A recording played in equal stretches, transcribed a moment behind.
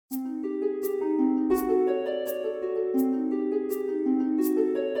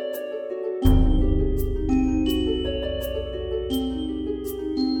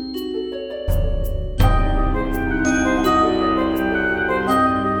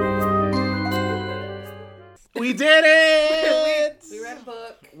We did it! We read a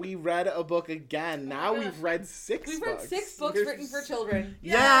book. We read a book again. Now we've read 6 books. We've read 6 books written for children.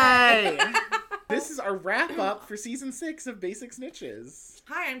 Yay! This is our wrap-up for Season 6 of Basic Snitches.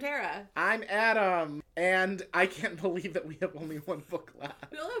 Hi, I'm Tara. I'm Adam. And I can't believe that we have only 1 book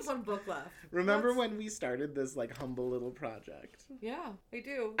left. We only have 1 book left. Remember when we started this, humble little project? Yeah, I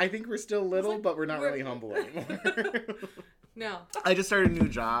do. I think we're still little, but we're not really humble anymore. No. I just started a new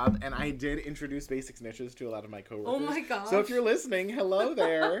job, and I did introduce Basic Snitches to a lot of my coworkers. Oh my gosh. So if you're listening, hello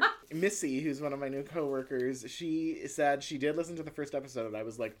there. Missy, who's one of my new coworkers, she said she did listen to the first episode, and I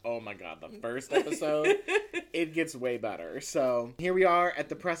was like, oh my god, the first episode, it gets way better. So here we are at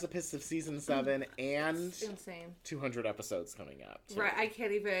the precipice of Season 7, and insane. 200 episodes coming up. Too. Right, I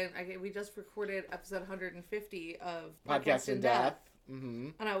can't even, we just recorded episode 150 of Podcast in Death. Mm-hmm.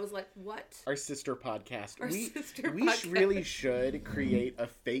 And I was like, what? Our sister podcast. We really should create a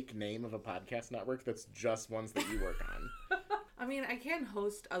fake name of a podcast network that's just ones that you work on. I mean, I can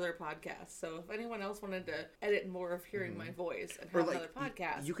host other podcasts, so if anyone else wanted to edit more of hearing my voice and have another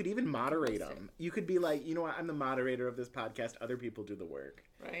podcast. You could even moderate them. You could be like, you know what, I'm the moderator of this podcast, other people do the work.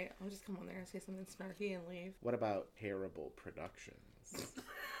 Right? I'll just come on there and say something snarky and leave. What about Terrible Productions?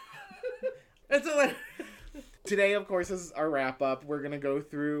 That's what. Today, of course, is our wrap-up. We're going to go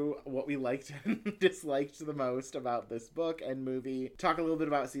through what we liked and disliked the most about this book and movie. Talk a little bit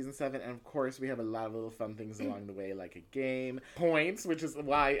about Season 7. And, of course, we have a lot of little fun things along the way, like a game. Points, which is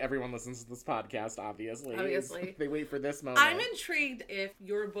why everyone listens to this podcast, obviously. They wait for this moment. I'm intrigued if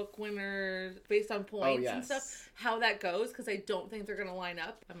your book winners, based on points and stuff, how that goes, because I don't think they're going to line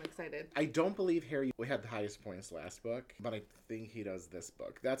up. I'm excited. I don't believe Harry had the highest points last book, but I think he does this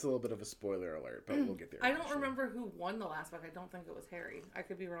book. That's a little bit of a spoiler alert, but we'll get there. I don't remember who won the last book. I don't think it was Harry. I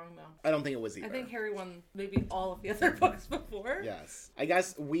could be wrong, though. I don't think it was either. I think Harry won maybe all of the other books before. Yes. I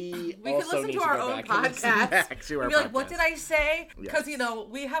guess we can also listen need to our own podcast. And be like, what did I say? Because, Yes.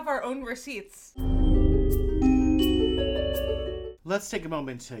 We have our own receipts. Let's take a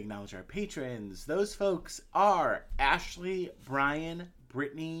moment to acknowledge our patrons. Those folks are Ashley, Brian,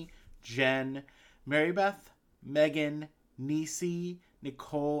 Brittany, Jen, Marybeth, Megan, Nisi,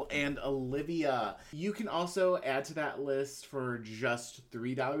 Nicole, and Olivia. You can also add to that list for just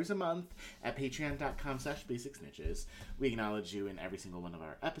 $3 a month at patreon.com/basicsnitches. We acknowledge you in every single one of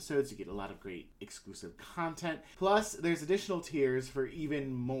our episodes. You get a lot of great exclusive content. Plus, there's additional tiers for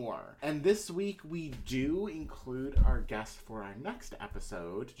even more. And this week, we do include our guests for our next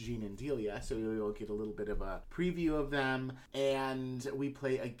episode, Jean and Delia, so you'll get a little bit of a preview of them. And we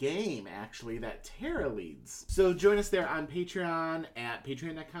play a game, actually, that Tara leads. So join us there on Patreon at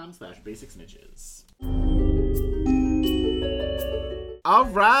patreon.com/basicsnitches. All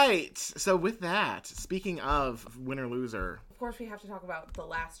right. So with that, speaking of winner loser. Of course, we have to talk about the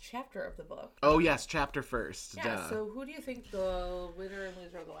last chapter of the book. Oh, yes. Chapter first. Yeah, Duh. so who do you think the winner and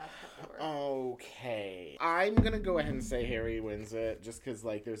loser of the last chapter were? Okay. I'm going to go ahead and say Harry wins it, just because,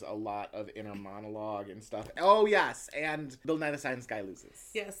 there's a lot of inner monologue and stuff. Oh, yes. And Bill Nye the Science Guy loses.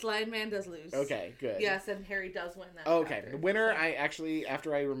 Yes, Lion Man does lose. Okay, good. Yes, and Harry does win that Okay. chapter. The winner, I actually,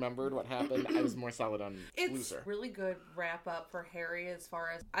 after I remembered what happened, I was more solid on It's loser. really good wrap up for Harry as far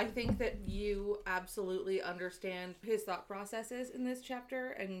as I think that you absolutely understand his thought processes in this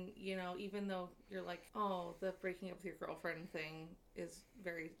chapter, and even though you're like, oh, the breaking up with your girlfriend thing is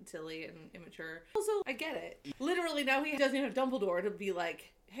very silly and immature, also I get it. Literally now he doesn't even have Dumbledore to be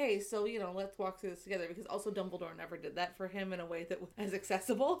like, hey, so let's walk through this together, because also Dumbledore never did that for him in a way that was as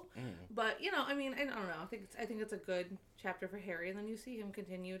accessible. But I mean, I don't know, I think it's a good chapter for Harry, and then you see him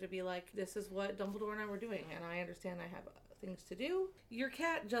continue to be like, this is what Dumbledore and I were doing, and I understand I have things to do. Your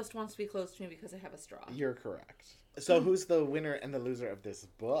cat just wants to be close to me because I have a straw. You're correct. So who's the winner and the loser of this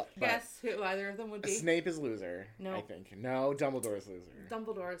book? Guess who either of them would be? Snape is loser. No. I think. No, Dumbledore is loser.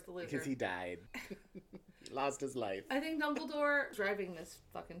 Dumbledore is the loser. Because he died. He lost his life. I think Dumbledore driving this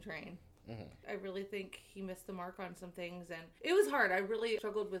fucking train. I really think he missed the mark on some things, and it was hard. I really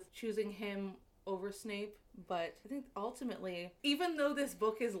struggled with choosing him over Snape, but I think ultimately, even though this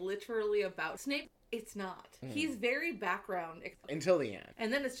book is literally about Snape, it's not. He's very background. Until the end.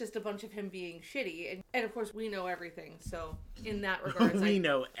 And then it's just a bunch of him being shitty. And of course, we know everything. So, in that regard, we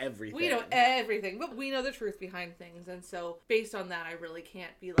know everything. We know everything. But we know the truth behind things. And so, based on that, I really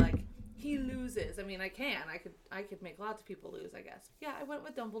can't be like, he loses. I mean, I can. I could make lots of people lose, I guess. Yeah, I went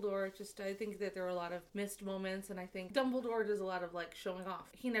with Dumbledore. I think that there were a lot of missed moments, and I think Dumbledore does a lot of, showing off.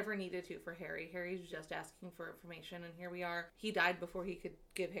 He never needed to for Harry. Harry's just asking for information, and here we are. He died before he could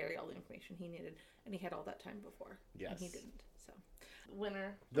give Harry all the information he needed, and he had all that time before. Yes. And he didn't, so.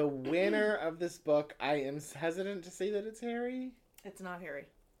 Winner. The winner of this book, I am hesitant to say that it's Harry. It's not Harry.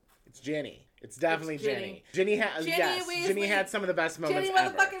 It's Ginny. It's definitely It's Ginny. Ginny had some of the best moments Ginny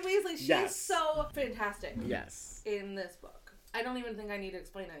ever. motherfucking Weasley. She's so fantastic. Yes. In this book. I don't even think I need to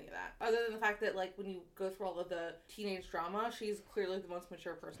explain any of that. Other than the fact that, like, when you go through all of the teenage drama, she's clearly the most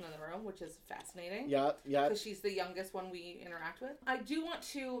mature person in the room, which is fascinating. Yep. Because she's the youngest one we interact with. I do want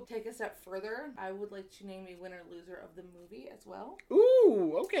to take a step further. I would like to name a winner-loser of the movie as well.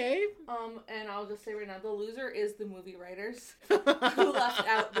 Ooh, okay. And I'll just say right now, the loser is the movie writers who left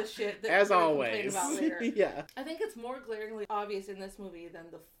out the shit that as we're always. complain about later. Yeah. I think it's more glaringly obvious in this movie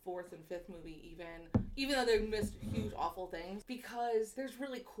than the fourth and fifth movie even though they missed huge awful things, because there's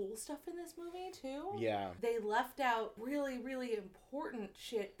really cool stuff in this movie too. Yeah. They left out really, really important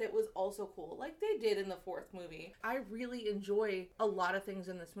shit that was also cool, like they did in the fourth movie. I really enjoy a lot of things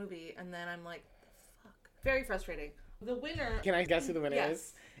in this movie, and then I'm like, fuck. Very frustrating. The winner... Can I guess who the winner yes.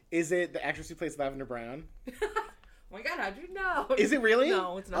 is? Is it the actress who plays Lavender Brown? Oh my god, how'd you know? Is it really?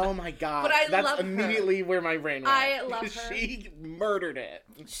 No, it's not. Oh my god. But That's love immediately her. where my brain went. I love her. She murdered it.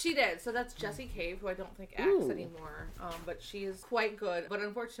 She did. So that's Jessie Cave, who I don't think acts Ooh. anymore. But she is quite good. But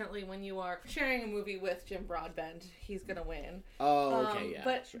unfortunately, when you are sharing a movie with Jim Broadbent, he's gonna win. Oh, okay, yeah.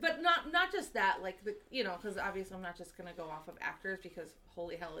 But sure. but not just that. Like because obviously I'm not just gonna go off of actors, because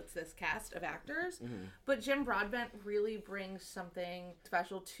holy hell, it's this cast of actors. Mm-hmm. But Jim Broadbent really brings something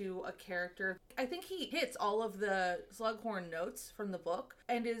special to a character. I think he hits all of the Slughorn notes from the book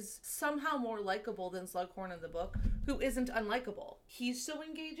and is somehow more likable than Slughorn in the book, who isn't unlikable. He's so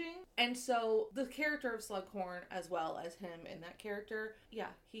engaging, and so the character of Slughorn as well as him in that character, yeah,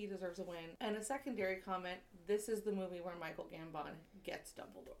 he deserves a win. And a secondary comment, this is the movie where Michael Gambon gets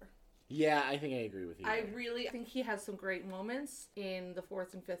Dumbledore. Yeah, I think I agree with you. I really think he has some great moments in the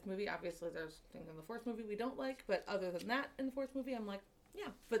fourth and fifth movie. Obviously, there's things in the fourth movie we don't like, but other than that, in the fourth movie, I'm like, yeah.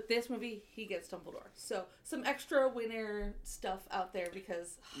 But this movie, he gets Dumbledore. So, some extra winner stuff out there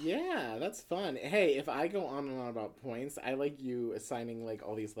because... Yeah, that's fun. Hey, if I go on and on about points, I like you assigning, like,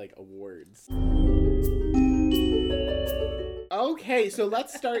 all these, like, awards. Okay, so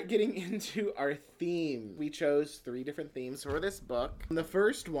let's start getting into our theme. We chose 3 different themes for this book. The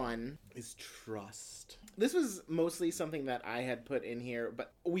first one is trust. This was mostly something that I had put in here,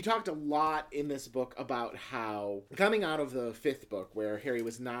 but we talked a lot in this book about how coming out of the 5th book where Harry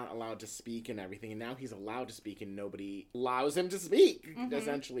was not allowed to speak and everything, and now he's allowed to speak and nobody allows him to speak. Mm-hmm.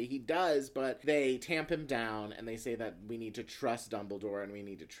 Essentially, he does, but they tamp him down and they say that we need to trust Dumbledore and we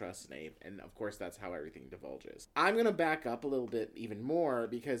need to trust Snape, and of course that's how everything divulges. I'm going to back up a little bit even more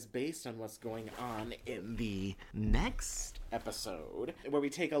because based on what's going on in the next episode, where we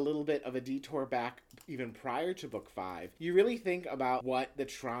take a little bit of a detour back even prior to book 5, you really think about what the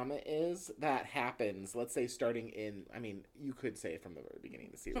trauma is that happens, let's say starting in, I mean, you could say it from the very beginning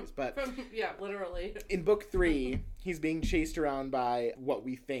of the series, but... yeah, literally. In book 3, he's being chased around by what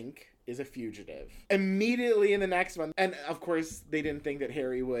we think is a fugitive. Immediately in the next one, and of course they didn't think that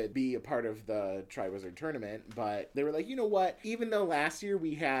Harry would be a part of the Triwizard Tournament, but they were like, you know what, even though last year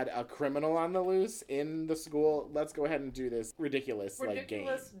we had a criminal on the loose in the school, let's go ahead and do this ridiculous game.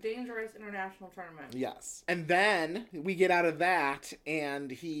 Dangerous international tournament. Yes. And then we get out of that and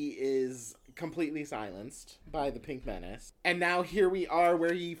he is completely silenced by the Pink Menace. And now here we are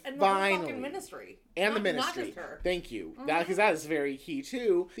where he and finally... the fucking ministry. And the ministry. Not just her. Thank you. Mm-hmm. Because that is very key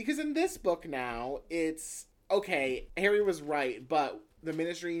too. Because in this book now, it's, okay, Harry was right, but the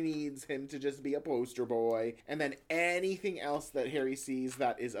ministry needs him to just be a poster boy. And then anything else that Harry sees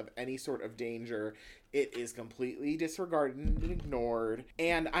that is of any sort of danger, it is completely disregarded and ignored.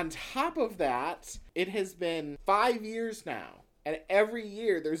 And on top of that, it has been 5 years now. And every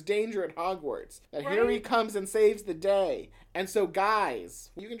year there's danger at Hogwarts. That right? Harry comes and saves the day. And so,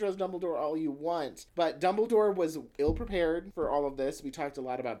 guys, you can trust Dumbledore all you want, but Dumbledore was ill-prepared for all of this. We talked a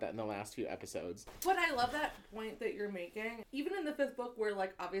lot about that in the last few episodes. But I love that point that you're making. Even in the 5th book where,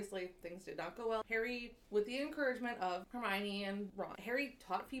 like, obviously things did not go well, Harry, with the encouragement of Hermione and Ron, Harry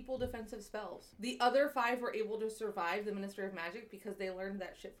taught people defensive spells. The other 5 were able to survive the Ministry of Magic because they learned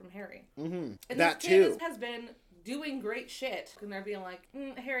that shit from Harry. Mm-hmm. And that this too. kid has been doing great shit, and they're being like,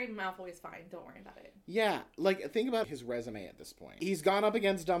 Harry Malfoy's fine, don't worry about it. Yeah, like, think about his resume at this point. He's gone up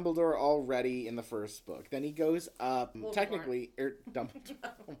against Dumbledore already in the 1st book. Then he goes up, technically, Dumbledore.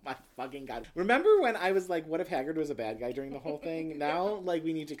 Oh my fucking god. Remember when I was like, what if Hagrid was a bad guy during the whole thing? Now, like,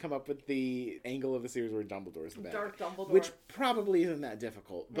 we need to come up with the angle of the series where Dumbledore's the bad Dark guy. Dumbledore. Which probably isn't that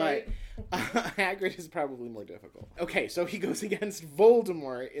difficult, but right? Hagrid is probably more difficult. Okay, so he goes against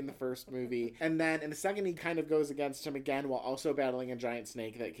Voldemort in the 1st movie, and then in the 2nd he kind of goes against him again while also battling a giant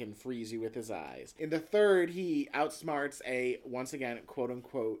snake that can freeze you with his eyes. In the third, he outsmarts a, once again,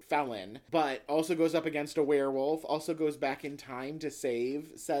 quote-unquote felon, but also goes up against a werewolf, also goes back in time to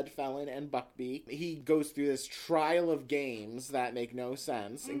save said felon and Buckbeak. He goes through this trial of games that make no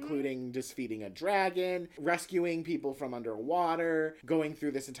sense, including defeating a dragon, rescuing people from underwater, going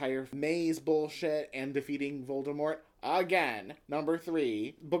through this entire maze bullshit, and defeating Voldemort again. Number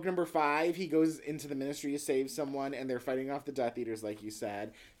 3. Book number 5, he goes into the Ministry to save someone, and they're fighting off the Death Eaters, like you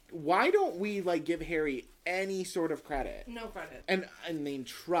said. Why don't we, give Harry any sort of credit? No credit. And, I mean,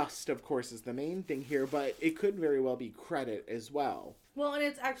 trust, of course, is the main thing here, but it could very well be credit as well. Well, and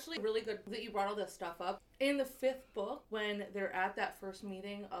it's actually really good that you brought all this stuff up. In the 5th book, when they're at that first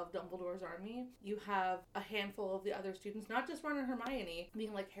meeting of Dumbledore's army, you have a handful of the other students, not just Ron and Hermione,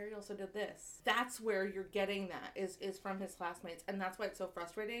 being like, Harry also did this. That's where you're getting that, is from his classmates. And that's why it's so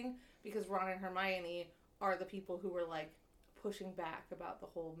frustrating, because Ron and Hermione are the people who were, pushing back about the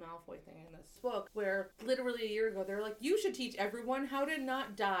whole Malfoy thing in this book, where literally a year ago they were like, you should teach everyone how to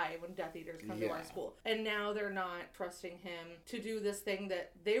not die when Death Eaters come to our school. And now they're not trusting him to do this thing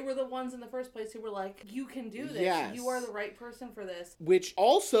that they were the ones in the first place who were like, you can do this. Yes. You are the right person for this. Which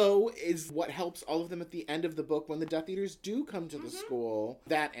also is what helps all of them at the end of the book when the Death Eaters do come to the school.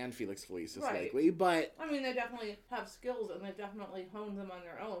 That and Felix Felicis, likely, but... I mean, they definitely have skills and they definitely honed them on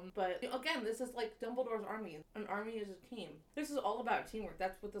their own, but again, this is like Dumbledore's army. An army is a team. This is all about teamwork.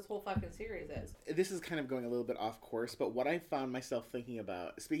 That's what this whole fucking series is. This is kind of going a little bit off course, but what I found myself thinking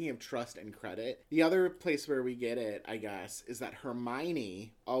about, speaking of trust and credit, the other place where we get it, I guess, is that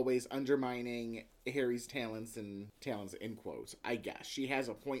Hermione always undermining Harry's talents in quotes, I guess. She has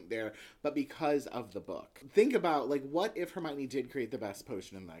a point there, but because of the book. Think about, what if Hermione did create the best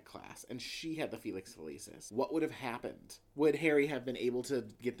potion in that class, and she had the Felix Felicis? What would have happened? Would Harry have been able to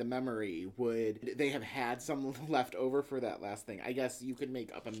get the memory? Would they have had some left over for that last thing? I guess you could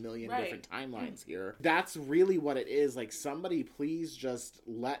make up a million different timelines here. That's really what it is. Somebody please just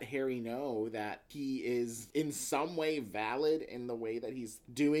let Harry know that he is in some way valid in the way that he's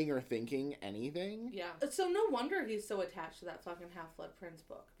doing or thinking anything. Yeah. So no wonder he's so attached to that fucking Half-Blood Prince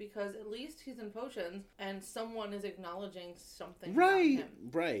book, because at least he's in potions and someone is acknowledging something about him.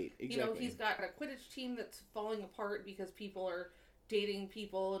 Right, exactly. He's got a Quidditch team that's falling apart because people are dating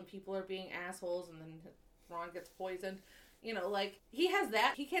people and people are being assholes, and then Ron gets poisoned. He has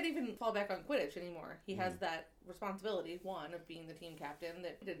that. He can't even fall back on Quidditch anymore. He has that responsibility, one, of being the team captain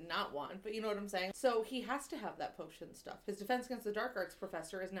that he did not want, but you know what I'm saying? So he has to have that potion stuff. His Defense Against the Dark Arts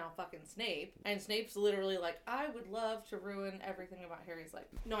professor is now fucking Snape, and Snape's literally like, I would love to ruin everything about Harry's life.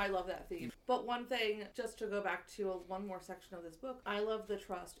 No, I love that theme. But one thing, just to go back to one more section of this book, I love the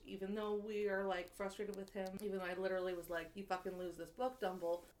trust. Even though we are, frustrated with him, even though I literally was like, you fucking lose this book,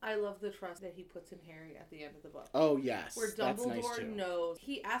 Dumble, I love the trust that he puts in Harry at the end of the book. Oh, yes. Where Dumbledore knows.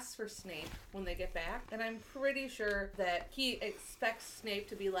 He asks for Snape when they get back, and I'm pretty sure that he expects Snape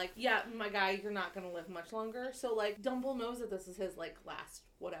to be like, yeah, my guy, you're not going to live much longer. So, Dumbledore knows that this is his, last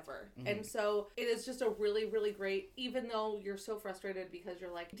whatever. And so it is just a really, really great, even though you're so frustrated because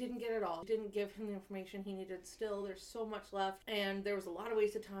you're like, you didn't get it all. You didn't give him the information he needed still. There's so much left. And there was a lot of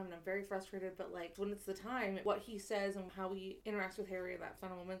wasted time, and I'm very frustrated. But, when it's the time, what he says and how he interacts with Harry in that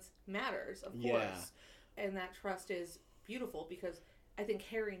final moments matters, of course. And that trust is beautiful because I think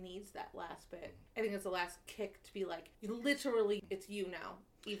Harry needs that last bit. I think it's the last kick to be like, literally, it's you now.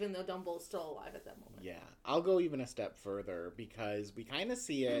 Even though Dumbledore's still alive at that moment. Yeah. I'll go even a step further because we kind of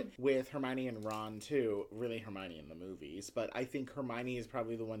see it with Hermione and Ron too. Really Hermione in the movies. But I think Hermione is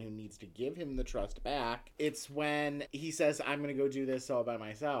probably the one who needs to give him the trust back. It's when he says, I'm going to go do this all by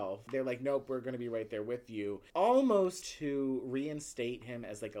myself. They're like, nope, we're going to be right there with you. Almost to reinstate him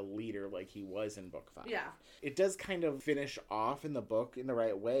as a leader like he was in book 5. Yeah. It does kind of finish off in the book in the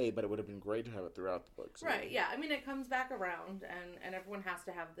right way, but it would have been great to have it throughout the books. Right, yeah. I mean, it comes back around and everyone has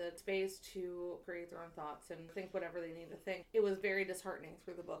to have the space to create their own thoughts and think whatever they need to think. It was very disheartening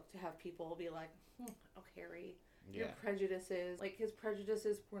through the book to have people be like, oh, Harry, your prejudices, his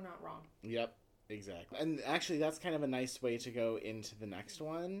prejudices were not wrong. Yep. Exactly. And actually, that's kind of a nice way to go into the next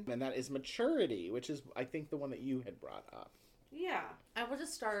one, and that is maturity, which is, I think, the one that you had brought up. Yeah. I will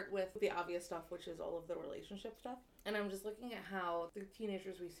just start with the obvious stuff, which is all of the relationship stuff. And I'm just looking at how the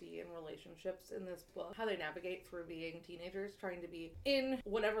teenagers we see in relationships in this book, how they navigate through being teenagers, trying to be in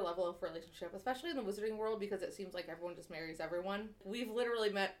whatever level of relationship, especially in the wizarding world, because it seems like everyone just marries everyone. We've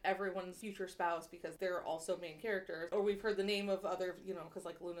literally met everyone's future spouse because they're also main characters, or we've heard the name of other, because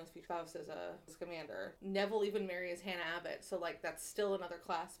Luna's future spouse is a Scamander. Neville even marries Hannah Abbott, so that's still another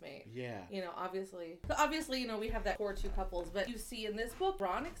classmate. Yeah. Obviously, we have that core two couples, but you see in this book,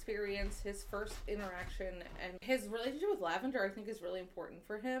 Ron experienced his first interaction, and his relationship with Lavender, I think, is really important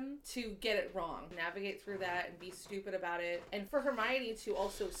for him to get it wrong, navigate through that and be stupid about it. And for Hermione to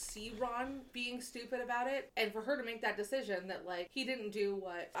also see Ron being stupid about it, and for her to make that decision that, like, he didn't do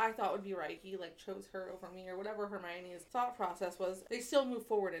what I thought would be right. He, like, chose her over me, or whatever Hermione's thought process was. They still move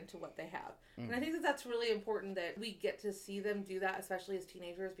forward into what they have. And I think that that's really important that we get to see them do that, especially as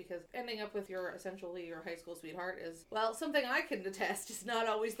teenagers, because ending up with essentially your high school sweetheart is, well, something I can attest is not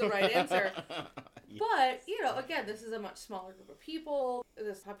always the right answer. Yes. But, you know, again, this is a much smaller group of people.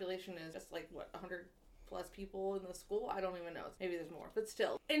 This population is just like, what, 100 plus people in the school? I don't even know. Maybe there's more. But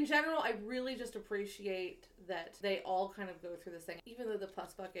still, in general, I really just appreciate that they all kind of go through this thing. Even though the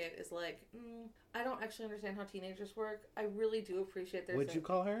plus bucket is like, I don't actually understand how teenagers work. I really do appreciate there's What'd you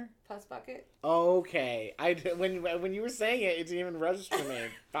call her? Plus bucket. Okay. When you were saying it didn't even register me.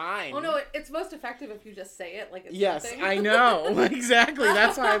 Fine. Oh no, it's most effective if you just say it like it's yes, nothing. I know. Exactly.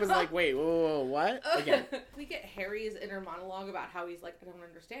 That's why I was like, wait, whoa, what? Again. We get Harry's inner monologue about how he's like, I don't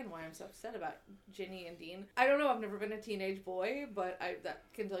understand why I'm so upset about Ginny and Dean. I don't know, I've never been a teenage boy, but I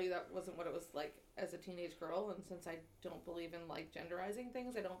can tell you that wasn't what it was like as a teenage girl, and since I don't believe in, like, genderizing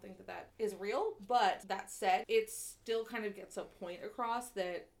things, I don't think that is real. But that said, it still kind of gets a point across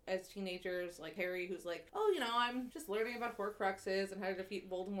that as teenagers, like Harry, who's like, oh, you know, I'm just learning about Horcruxes and how to defeat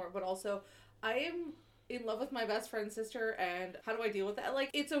Voldemort, but also I am in love with my best friend's sister, and how do I deal with that? Like,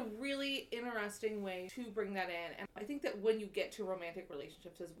 it's a really interesting way to bring that in. And I think that when you get to romantic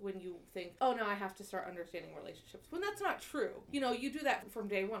relationships is when you think, oh, no, I have to start understanding relationships. When that's not true. You know, you do that from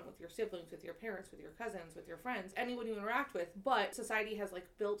day one with your siblings, with your parents, with your cousins, with your friends, anyone you interact with. But society has, like,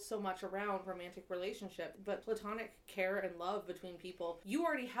 built so much around romantic relationship, but platonic care and love between people, you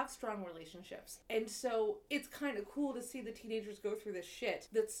already have strong relationships. And so it's kind of cool to see the teenagers go through this shit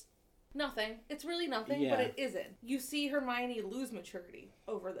that's nothing. It's really nothing, but it isn't. You see Hermione lose maturity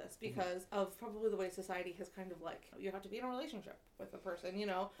over this because of probably the way society has kind of like, you have to be in a relationship with a person, you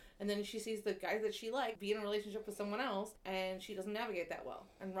know, and then she sees the guy that she liked be in a relationship with someone else, and she doesn't navigate that well.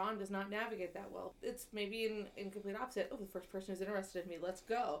 And Ron does not navigate that well. It's maybe in complete opposite. Oh, the first person who's interested in me, let's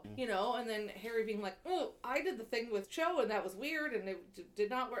go. You know, and then Harry being like, oh, I did the thing with Cho, and that was weird, and it did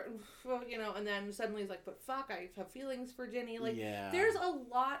not work, you know, and then suddenly he's like, but fuck, I have feelings for Ginny. Like, there's a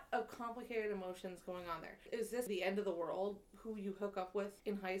lot of complicated emotions going on there. Is this the end of the world, who you hook up with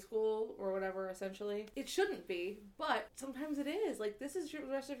in high school or whatever, essentially? It shouldn't be, but sometimes it is. Like, this is the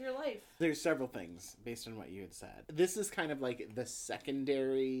rest of your life. There's several things based on what you had said. This is kind of like the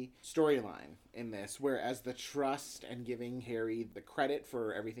secondary storyline in this, whereas the trust and giving Harry the credit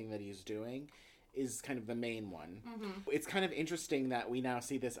for everything that he's doing is kind of the main one. It's kind of interesting that we now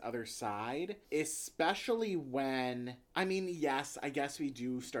see this other side, especially when, I mean, yes, I guess we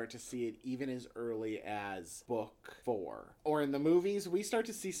do start to see it even as early as book 4. Or in the movies, we start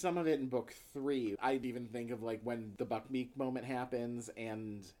to see some of it in book 3. I'd even think of like when the Buckbeak moment happens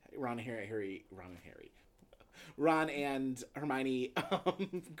and Ron and Hermione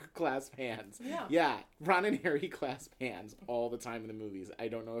clasp hands. Yeah. Ron and Harry clasp hands all the time in the movies. I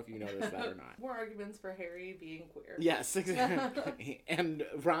don't know if you noticed that or not. More arguments for Harry being queer. Yes, exactly. And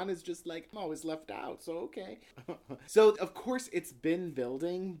Ron is just like, I'm always left out, so okay. So, of course, it's been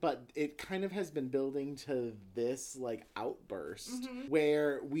building, but it kind of has been building to this, like, outburst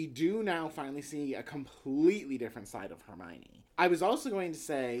where we do now finally see a completely different side of Hermione. I was also going to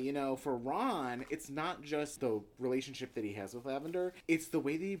say, you know, for Ron, it's not just the relationship that he has with Lavender, it's the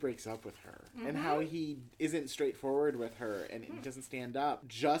way that he breaks up with her and how he isn't straightforward with her and he doesn't stand up.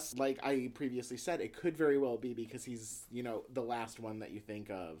 Just like I previously said, it could very well be because he's, you know, the last one that you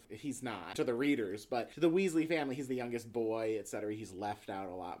think of. He's not to the readers, but to the Weasley family, he's the youngest boy, etc. He's left out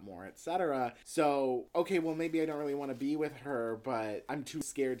a lot more, etc. So, okay, well, maybe I don't really want to be with her, but I'm too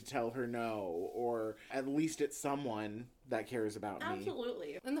scared to tell her no, or at least it's someone that cares about me.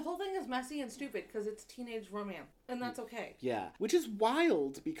 Absolutely. And the whole thing is messy and stupid because it's teenage romance. And that's okay. Yeah. Which is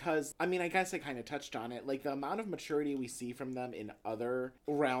wild because, I mean, I guess I kind of touched on it. Like, the amount of maturity we see from them in other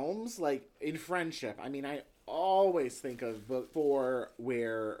realms, like, in friendship. I mean, I always think of book 4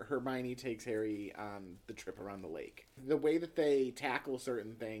 where Hermione takes Harry on the trip around the lake. The way that they tackle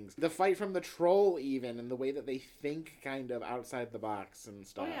certain things, the fight from the troll even, and the way that they think kind of outside the box and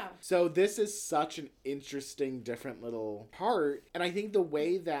stuff. Oh, yeah. So this is such an interesting, different little part. And I think the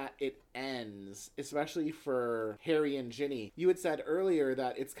way that it ends, especially for Harry and Ginny, you had said earlier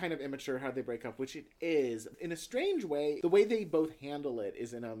that it's kind of immature how they break up, which it is. In a strange way, the way they both handle it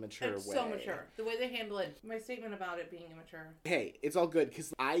is in a mature way. It's so mature. The way they handle it. My statement about it being immature. Hey, it's all good,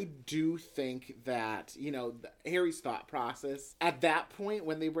 because I do think that, Harry's thought process at that point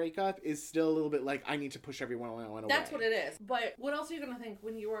when they break up is still a little bit like, I need to push everyone away. That's what it is. But what else are you going to think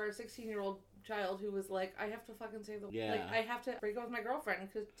when you are a 16-year-old child who was like, I have to fucking save the world. Yeah. Like, I have to break up with my girlfriend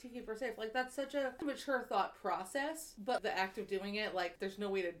to keep her safe. Like, that's such a mature thought process. But the act of doing it, like, there's no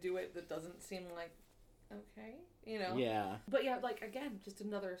way to do it that doesn't seem like, okay, Yeah. But yeah, like, again, just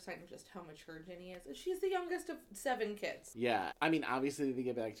another sign of just how mature Ginny is. She's the youngest of 7 kids. Yeah. I mean, obviously they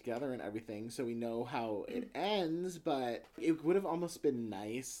get back together and everything, so we know how it ends, but it would have almost been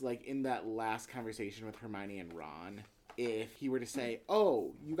nice, like, in that last conversation with Hermione and Ron, if he were to say,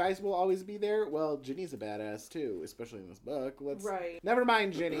 oh, you guys will always be there? Well, Ginny's a badass too, especially in this book. Right. Never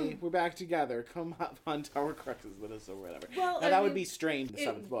mind, Ginny. We're back together. Come up on Tower Cruxes with us or whatever. Well, now, that would be strange in the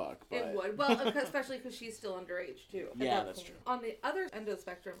 7th book. But... It would. Well, especially because she's still underage too. Yeah, that's true. On the other end of the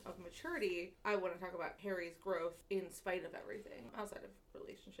spectrum of maturity, I want to talk about Harry's growth in spite of everything outside of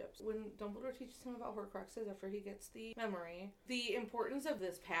relationships. When Dumbledore teaches him about Horcruxes after he gets the memory, the importance of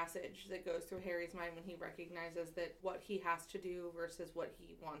this passage that goes through Harry's mind when he recognizes that what he has to do versus what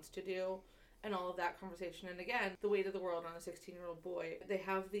he wants to do, and all of that conversation. And again, the weight of the world on a 16-year-old boy. They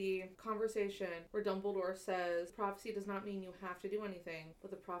have the conversation where Dumbledore says, prophecy does not mean you have to do anything, but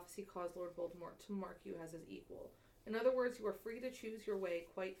the prophecy caused Lord Voldemort to mark you as his equal. In other words, you are free to choose your way,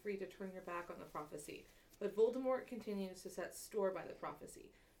 quite free to turn your back on the prophecy. But Voldemort continues to set store by the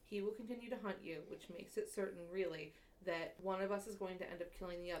prophecy. He will continue to hunt you, which makes it certain, really, that one of us is going to end up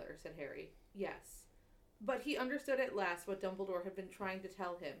killing the other, said Harry. Yes. But he understood at last what Dumbledore had been trying to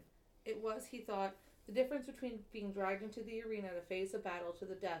tell him. It was, he thought, the difference between being dragged into the arena to face a battle to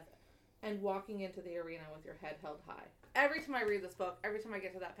the death and walking into the arena with your head held high. Every time I read this book, every time I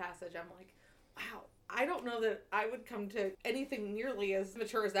get to that passage, I'm like, wow, I don't know that I would come to anything nearly as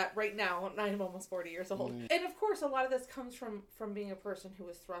mature as that right now, and I'm almost 40 years old. And of course, a lot of this comes from being a person who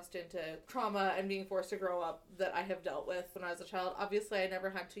was thrust into trauma and being forced to grow up that I have dealt with when I was a child. Obviously, I never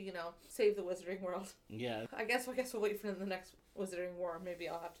had to, save the Wizarding World. Yeah. I guess we'll wait for the next Wizarding War. Maybe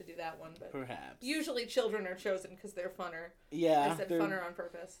I'll have to do that one. But perhaps. Usually children are chosen because they're funner. Yeah. I said funner on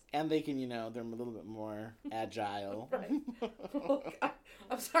purpose. And they can, they're a little bit more agile. Right. Oh, God.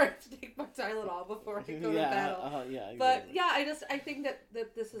 I'm sorry to take my Tylenol before I go to battle. Yeah. Exactly. But yeah, I think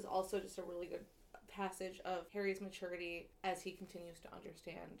that this is also just a really good passage of Harry's maturity as he continues to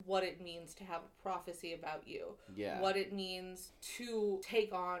understand what it means to have a prophecy about you. Yeah. What it means to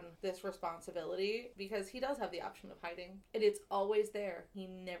take on this responsibility, because he does have the option of hiding. And it's always there. He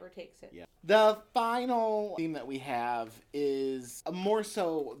never takes it. Yeah. The final theme that we have is more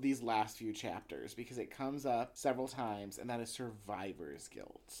so these last few chapters, because it comes up several times, and that is survivor's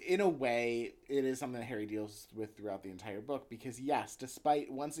guilt. In a way, it is something that Harry deals with throughout the entire book, because yes,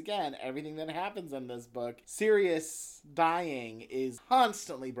 despite, once again, everything that happens in this book, Sirius dying is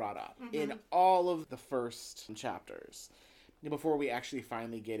constantly brought up in all of the first chapters before we actually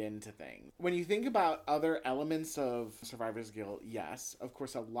finally get into things. When you think about other elements of survivor's guilt, yes, of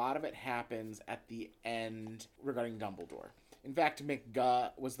course, a lot of it happens at the end regarding Dumbledore. In fact,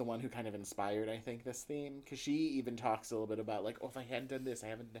 McGuh was the one who kind of inspired, I think, this theme, because she even talks a little bit about, like, oh, if I hadn't done this, I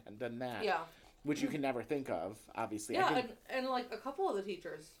haven't done that. Yeah. Which you can never think of, obviously. Yeah, and like, a couple of the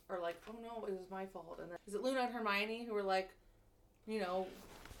teachers are like, oh no, it was my fault. And then, is it Luna and Hermione who were like,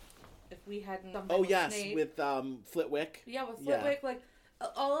 if we hadn't done Snape. With Flitwick. Yeah, with Flitwick, like,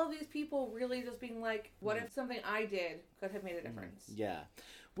 all of these people really just being like, what if something I did could have made a difference? Yeah.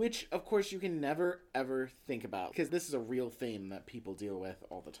 Which, of course, you can never, ever think about, because this is a real theme that people deal with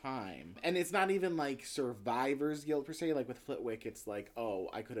all the time. And it's not even, like, survivor's guilt, per se. Like, with Flitwick, it's like, oh,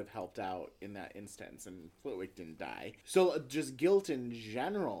 I could have helped out in that instance, and Flitwick didn't die. So, just guilt in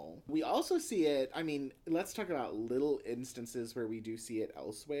general. We also see it, I mean, let's talk about little instances where we do see it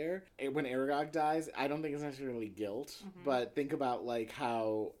elsewhere. When Aragog dies, I don't think it's necessarily guilt, but think about, like,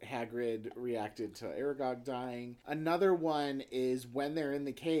 how Hagrid reacted to Aragog dying. Another one is when they're in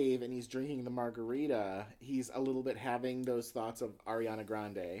the cave and he's drinking the margarita, he's a little bit having those thoughts of Ariana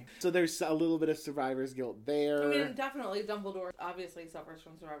Grande. So there's a little bit of survivor's guilt there. I mean, definitely Dumbledore obviously suffers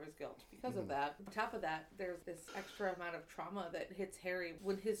from survivor's guilt because of that. On top of that, there's this extra amount of trauma that hits Harry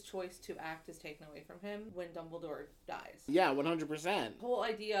when his choice to act is taken away from him when Dumbledore dies. Yeah, 100%. The whole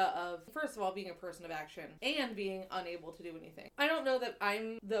idea of, first of all, being a person of action and being unable to do anything. I don't know that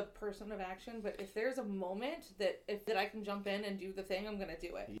I'm the person of action, but if there's a moment that I can jump in and do the thing, I'm going to do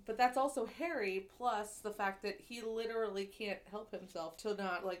it. But that's also Harry, plus the fact that he literally can't help himself to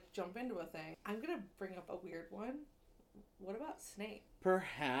not, like, jump into a thing. I'm going to bring up a weird one. what about Snape?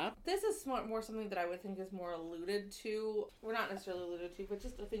 Perhaps. This is more something that I would think is more alluded to. We're not necessarily alluded to, but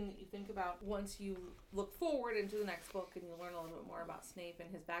just a thing that you think about once you look forward into the next book and you learn a little bit more about Snape and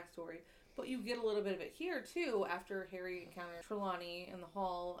his backstory. But you get a little bit of it here, too, after Harry encounters Trelawney in the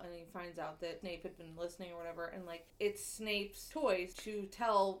hall and he finds out that Snape had been listening or whatever. And, like, it's Snape's choice to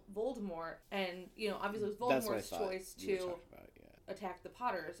tell Voldemort. And, you know, obviously it was Voldemort's choice to attack the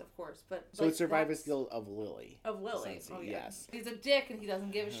Potters, of course. But so it's survival of Lily. Of Lily. Essentially. Oh, yeah. Yes. He's a dick and he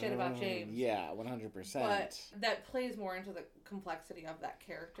doesn't give a shit about James. Yeah, 100%. But that plays more into the complexity of that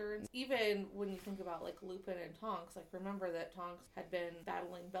character. And even when you think about, like, Lupin and Tonks, like, remember that Tonks had been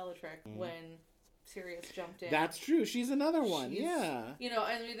battling Bellatrix when Sirius jumped in. That's true. She's another one. Yeah. You know,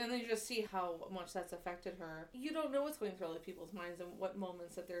 and then you just see how much that's affected her. You don't know what's going through other people's minds and what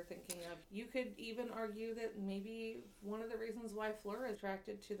moments that they're thinking of. You could even argue that maybe one of the reasons why Fleur is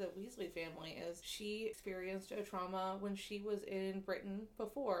attracted to the Weasley family is she experienced a trauma when she was in Britain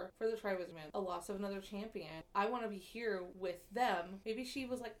before for the Triwizard, a loss of another champion. I want to be here with them. Maybe she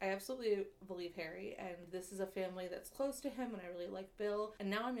was like, I absolutely believe Harry, and this is a family that's close to him, and I really like Bill,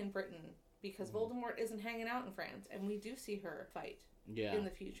 and now I'm in Britain. Because Voldemort isn't hanging out in France, and we do see her fight in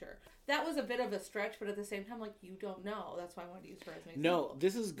the future. That was a bit of a stretch, but at the same time, like, you don't know. That's why I wanted to use her as an example. No,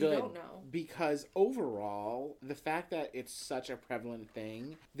 this is good. You don't know. Because overall, the fact that it's such a prevalent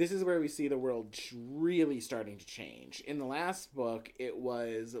thing, this is where we see the world really starting to change. In the last book, it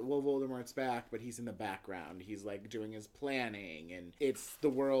was, well, Voldemort's back, but he's in the background. He's, like, doing his planning, and it's the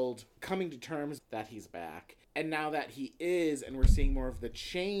world coming to terms that he's back. And now that he is, and we're seeing more of the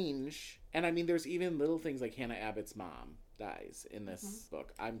change... And I mean, there's even little things like Hannah Abbott's mom dies in this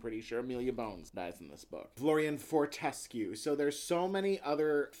book. I'm pretty sure Amelia Bones dies in this book. Florian Fortescue. So there's so many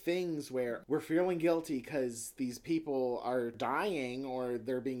other things where we're feeling guilty because these people are dying or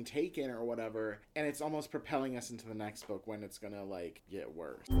they're being taken or whatever. And it's almost propelling us into the next book when it's gonna, like, get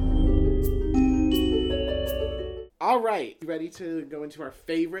worse. All right, ready to go into our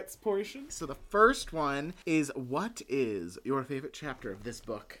favorites portion? So the first one is, what is your favorite chapter of this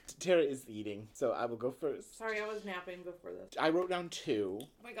book? Tara is eating, so I will go first. Sorry, I was napping before this. I wrote down 2. Oh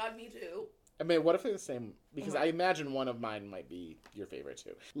my god, me too. I mean, what if they're the same? Because I imagine one of mine might be your favorite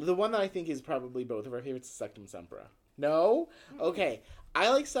too. The one that I think is probably both of our favorites is Sectum Sempra. No? Okay. I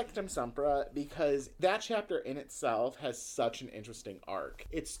like Sectum Sempra because that chapter in itself has such an interesting arc.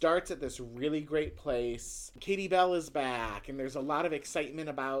 It starts at this really great place. Katie Bell is back, and there's a lot of excitement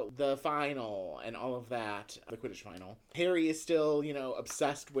about the final and all of that, the Quidditch final. Harry is still, you know,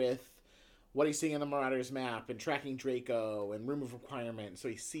 obsessed with what he's seeing on the Marauders map and tracking Draco and Room of Requirement. So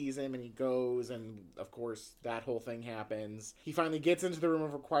he sees him and he goes, and of course that whole thing happens. He finally gets into the Room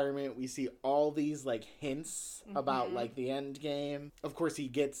of Requirement. We see all these like hints about like the end game. Of course he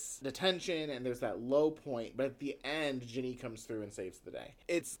gets detention and there's that low point, but at the end Ginny comes through and saves the day.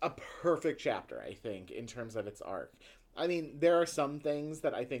 It's a perfect chapter, I think, in terms of its arc. I mean, there are some things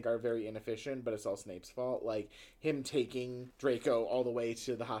that I think are very inefficient, but it's all Snape's fault. Like, him taking Draco all the way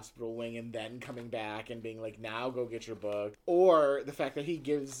to the hospital wing and then coming back and being like, now go get your book. Or the fact that he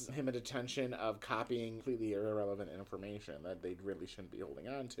gives him a detention of copying completely irrelevant information that they really shouldn't be holding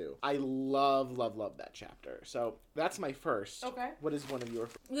on to. I love, love, love that chapter. So, that's my first. Okay. What is one of your...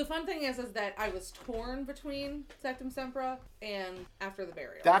 The fun thing is that I was torn between Sectum Sempra and After the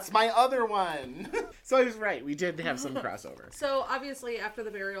Burial. That's my other one! So I was right. We did have some crossover. So obviously After the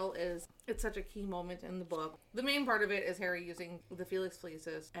Burial it's such a key moment in the book. The main part of it is Harry using the Felix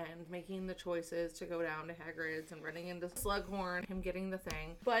Felicis and making the choices to go down to Hagrid's and running into Slughorn, him getting the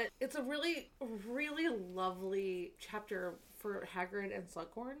thing. But it's a really, really lovely chapter for Hagrid and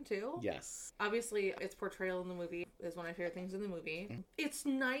Slughorn too. Yes. Obviously, its portrayal in the movie is one of my favorite things in the movie. Mm-hmm. It's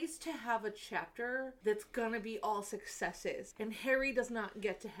nice to have a chapter that's gonna be all successes, and Harry does not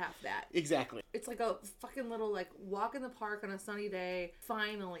get to have that. Exactly. It's like a fucking little like walk in the park on a sunny day,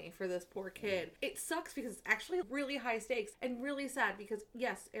 finally, for this poor kid. It sucks because it's actually really high stakes and really sad because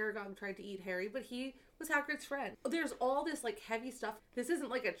yes, Aragog tried to eat Harry, but he was Hagrid's friend. There's all this like heavy stuff. This isn't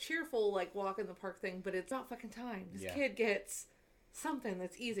like a cheerful like walk in the park thing, but it's not fucking time. This kid gets something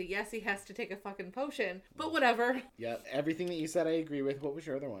that's easy. Yes, he has to take a fucking potion, but whatever. Yeah, everything that you said I agree with. What was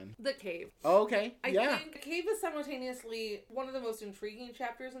your other one? The cave. Oh, okay. I think the cave is simultaneously one of the most intriguing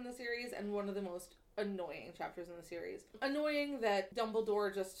chapters in the series and one of the most annoying chapters in the series. Annoying that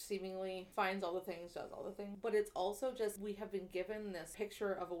Dumbledore just seemingly finds all the things, does all the things, but it's also just we have been given this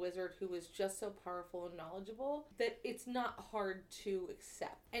picture of a wizard who is just so powerful and knowledgeable that it's not hard to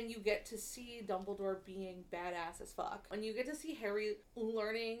accept. And you get to see Dumbledore being badass as fuck. And you get to see Harry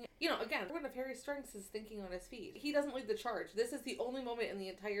learning, again, one of Harry's strengths is thinking on his feet. He doesn't lead the charge. This is the only moment in the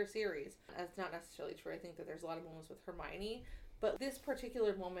entire series. That's not necessarily true. I think that there's a lot of moments with Hermione. But this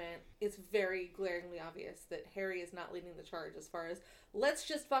particular moment, it's very glaringly obvious that Harry is not leading the charge as far as, let's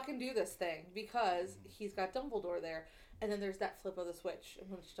just fucking do this thing, because he's got Dumbledore there. And then there's that flip of the switch in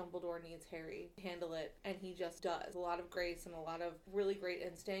which Dumbledore needs Harry to handle it, and he just does. A lot of grace and a lot of really great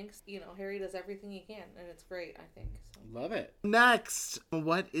instincts. Harry does everything he can, and it's great, I think. So. Love it. Next,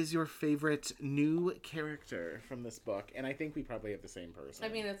 what is your favorite new character from this book? And I think we probably have the same person. I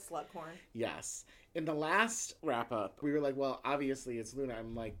mean, it's Slughorn. Yes. In the last wrap-up, we were like, well, obviously it's Luna.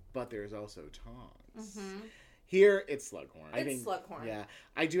 I'm like, but there's also Tonks. Mm-hmm. Here, it's Slughorn. It's Slughorn. Yeah.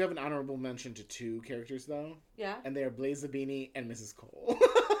 I do have an honorable mention to two characters, though. Yeah? And they are Blaise Zabini and Mrs. Cole.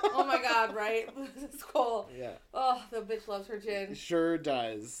 Oh my god, right? Mrs. Cole. Yeah. Oh, the bitch loves her gin. Sure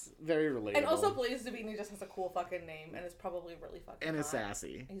does. Very relatable. And also, Blaise Zabini just has a cool fucking name, and is probably really fucking And hot. is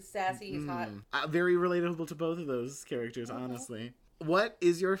sassy. He's sassy, he's hot. Very relatable to both of those characters, honestly. What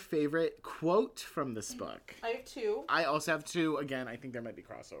is your favorite quote from this book? I have two. I also have two. Again, I think there might be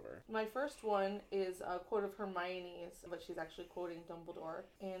crossover. My first one is a quote of Hermione's, but she's actually quoting Dumbledore.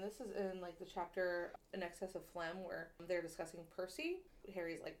 And this is in the chapter In Excess of Phlegm, where they're discussing Percy.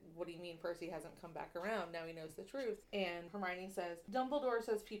 Harry's like, what do you mean Percy hasn't come back around? Now he knows the truth. And Hermione says, Dumbledore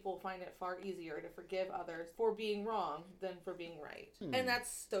says people find it far easier to forgive others for being wrong than for being right. And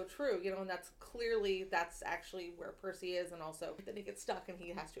that's so true, and that's actually where Percy is. And also then he gets stuck and he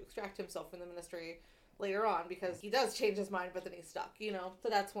has to extract himself from the ministry later on, because he does change his mind, but then he's stuck, So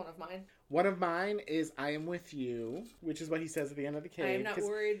that's one of mine. One of mine is I am with you, which is what he says at the end of the cave. I am not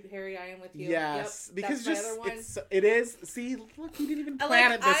worried, Harry, I am with you. Yes, yep, because that's my other one. It is. See, look, he didn't even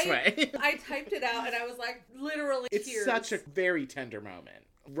plan it this way. I typed it out and I was like, literally it's tears. Such a very tender moment.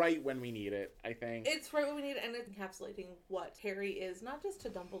 Right when we need it, I think. It's right when we need it, and it's encapsulating what Harry is, not just to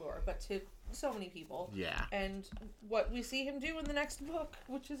Dumbledore, but to so many people. Yeah. And what we see him do in the next book,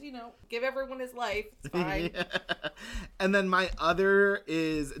 which is, give everyone his life. It's fine. And then my other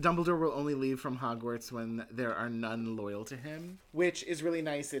is Dumbledore will only leave from Hogwarts when there are none loyal to him, which is really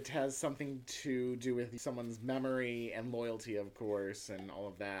nice. It has something to do with someone's memory and loyalty, of course, and all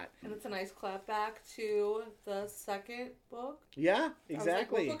of that. And it's a nice clap back to the second book. Yeah,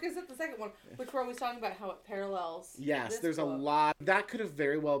 exactly. What book is it? The second one, which we're always talking about how it parallels. Yes, there's a lot. That could have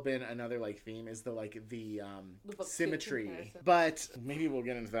very well been another theme, is the symmetry. But maybe we'll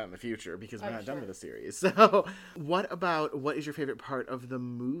get into that in the future, because we're not done with the series. So, what is your favorite part of the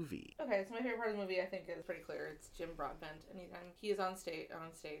movie? Okay, so my favorite part of the movie, I think, is pretty clear. It's Jim Broadbent. Anytime he is on stage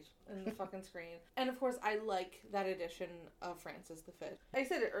in the fucking screen. And of course, I like that edition of Francis V. I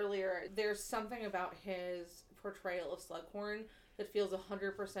said it earlier. There's something about his portrayal of Slughorn that feels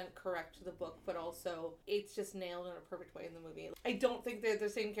 100% correct to the book, but also it's just nailed in a perfect way in the movie. I don't think they're the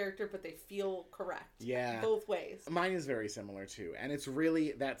same character, but they feel correct. Yeah. Both ways. Mine is very similar too. And it's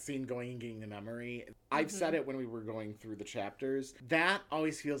really that scene going and getting the memory. I've said it when we were going through the chapters. That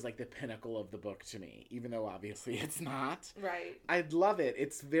always feels like the pinnacle of the book to me, even though obviously it's not. Right. I love it.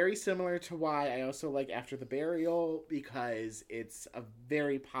 It's very similar to why I also like After the Burial, because it's a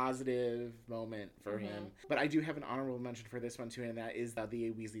very positive moment for him. But I do have an honorable mention for this one too, and that is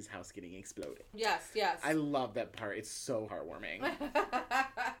the Weasley's house getting exploded. Yes. I love that part. It's so heartwarming.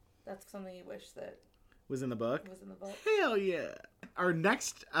 That's something you wish that was in the book? Was in the book. Hell yeah. Our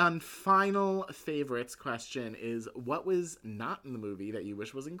next and final favorites question is, what was not in the movie that you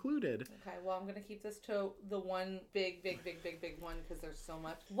wish was included? Okay, well, I'm going to keep this to the one big one, because there's so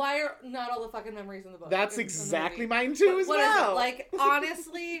much. Why are not all the fucking memories in the book? That's exactly mine too, as well. Like,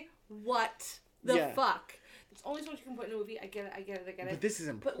 honestly, what the fuck? There's only so much you can put in a movie. I get it. But this is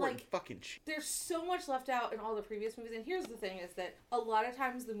important fucking shit. There's so much left out in all the previous movies. And here's the thing, is that a lot of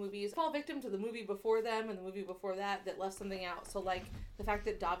times the movies fall victim to the movie before them and the movie before that left something out. So, the fact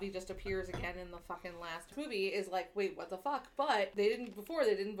that Dobby just appears again in the fucking last movie is wait, what the fuck? But they didn't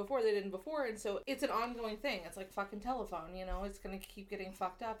before. And so it's an ongoing thing. It's like fucking telephone, It's going to keep getting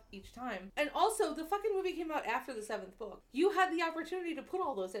fucked up each time. And also, the fucking movie came out after the 7th book. You had the opportunity to put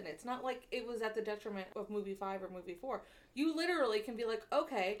all those in. It's not like it was at the detriment of movie 5 or movie 4. You literally can be like,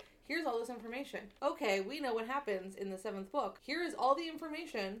 okay, here's all this information. Okay, we know what happens in the 7th book. Here is all the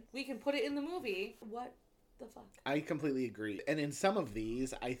information. We can put it in the movie. What the fuck? I completely agree. And in some of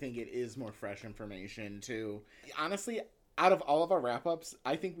these, I think it is more fresh information too. Honestly, out of all of our wrap-ups,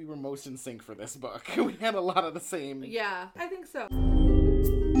 I think we were most in sync for this book. We had a lot of the same. Yeah, I think so.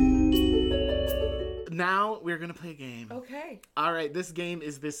 Now we're going to play a game. Okay. All right, this game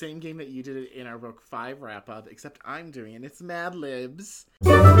is the same game that you did in our book 5 wrap-up, except I'm doing it. It's Mad Libs.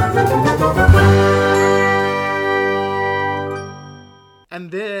 And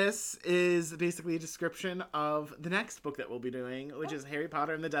this is basically a description of the next book that we'll be doing, which is Harry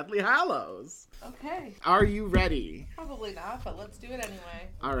Potter and the Deathly Hallows. Okay. Are you ready? Probably not, but let's do it anyway.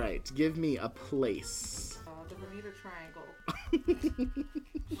 All right, give me a place. The Bermuda Triangle.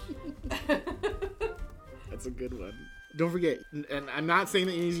 That's a good one. Don't forget, and I'm not saying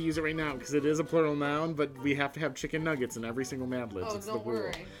that you need to use it right now because it is a plural noun, but we have to have chicken nuggets in every single Mad Libs. Oh, it's don't the rule.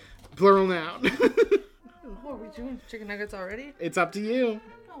 worry. Plural noun. Oh, are we doing chicken nuggets already? It's up to you.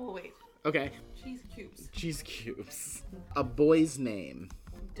 Oh, we'll wait. Okay. Cheese cubes. Cheese cubes. A boy's name.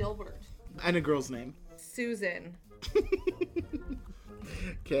 Dilbert. And a girl's name. Susan.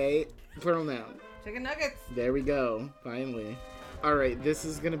 Okay. Plural noun. Chicken nuggets. There we go. Finally. All right. This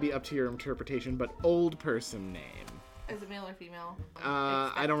is going to be up to your interpretation, but old person name. Is it male or female?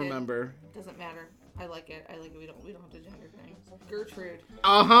 I don't remember. Doesn't matter. I like it. We don't have to gender things. Gertrude.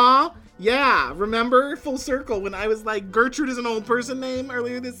 Uh-huh. Yeah. Remember? Full circle when I was like, Gertrude is an old person name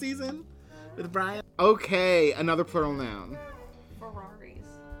earlier this season? With Brian? Okay. Another plural noun. Ferraris.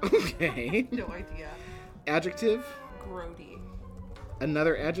 Okay. No idea. Adjective. Grody.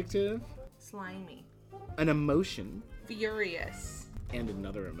 Another adjective. Slimy. An emotion. Furious. And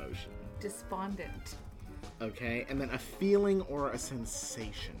another emotion. Despondent. Okay. And then a feeling or a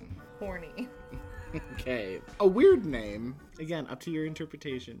sensation. Horny. Okay. A weird name. Again, up to your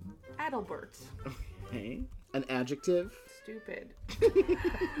interpretation. Adelbert. Okay. An adjective. Stupid.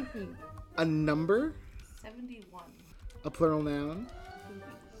 A number. 71. A plural noun.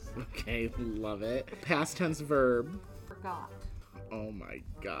 Boobies. Okay, love it. Past tense verb. Forgot. Oh my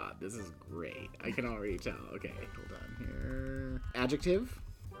god, this is great. I can already tell. Okay, hold on here. Adjective.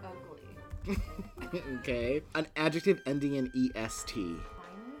 Ugly. Okay. An adjective ending in est. Kindness.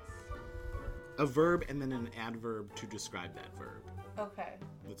 A verb and then an adverb to describe that verb. Okay.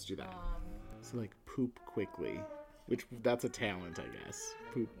 Let's do that. So like poop quickly, which that's a talent, I guess.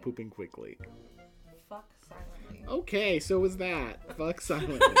 Pooping quickly. Fuck silently. Okay, so was that. Fuck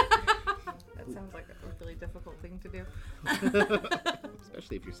silently. That sounds like a really difficult thing to do.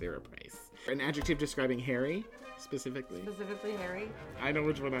 Especially if you're Sarah Price. An adjective describing Harry, specifically. Specifically Harry. I know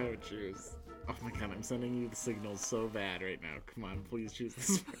which one I would choose. Oh my god, I'm sending you the signals so bad right now. Come on, please choose this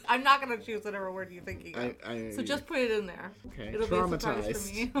word. I'm not going to choose whatever word you're thinking of. So just put it in there. Okay. It'll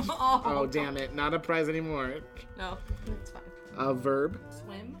Traumatized. be a surprise for me. Oh, damn it. Not a prize anymore. No, it's fine. A verb.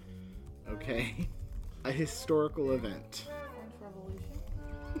 Swim. Okay. A historical event. French Revolution.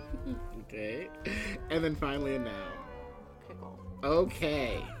 Okay. And then finally a noun. Pickle.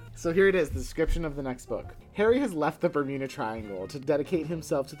 Okay. So here it is, the description of the next book. Harry has left the Bermuda Triangle to dedicate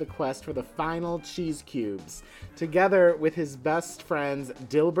himself to the quest for the final cheese cubes, together with his best friends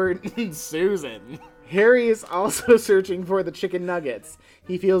Dilbert and Susan. Harry is also searching for the chicken nuggets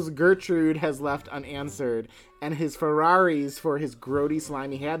he feels Gertrude has left unanswered, and his Ferraris for his grody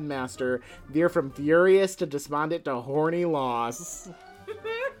slimy headmaster veer from furious to despondent to horny loss.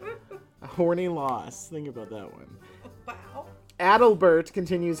 A horny loss. Think about that one. Wow. Adelbert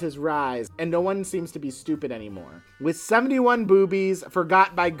continues his rise, and no one seems to be stupid anymore. With 71 boobies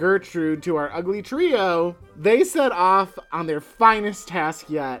forgot by Gertrude to our ugly trio, they set off on their finest task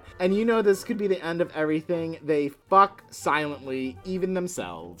yet, and you know this could be the end of everything. They fuck silently, even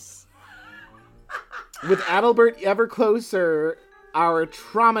themselves. With Adelbert ever closer, our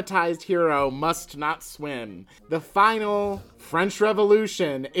traumatized hero must not swim. The final French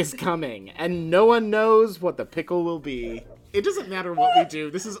Revolution is coming, and no one knows what the pickle will be. It doesn't matter what we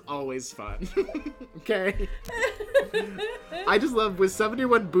do. This is always fun. Okay? I just love with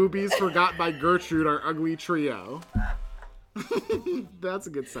 71 boobies forgot by Gertrude, our ugly trio. That's a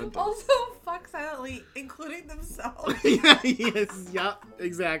good sentence. Also, fuck silently, including themselves. Yeah, yes, yep,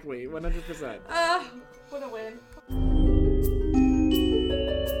 exactly. 100%. What a win.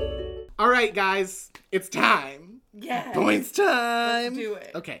 All right, guys, it's time. Yeah. Points time. Let's do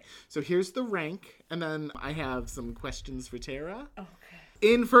it. Okay, so here's the rank, and then I have some questions for Tara. Okay.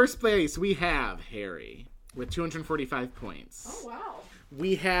 In first place, we have Harry with 245 points. Oh, wow.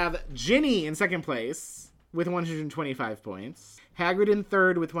 We have Ginny in second place with 125 points. Hagrid in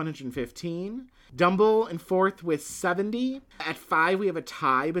third with 115. Dumble in fourth with 70. At 5, we have a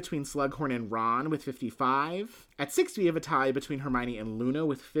tie between Slughorn and Ron with 55. At 6, we have a tie between Hermione and Luna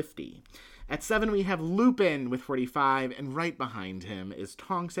with 50. At 7, we have Lupin with 45, and right behind him is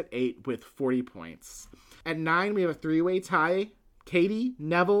Tonks at 8 with 40 points. At 9, we have a three-way tie, Katie,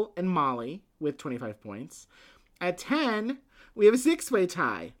 Neville, and Molly with 25 points. At 10, we have a six-way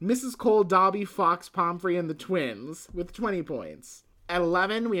tie, Mrs. Cole, Dobby, Fox, Pomfrey, and the twins with 20 points. At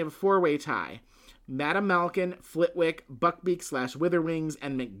 11, we have a four-way tie, Madam Malkin, Flitwick, Buckbeak / Witherwings,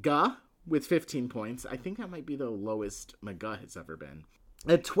 and McGuh with 15 points. I think that might be the lowest McGuh has ever been.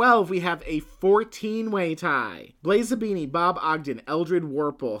 At 12, we have a 14-way tie. Blaise Zabini, Bob Ogden, Eldred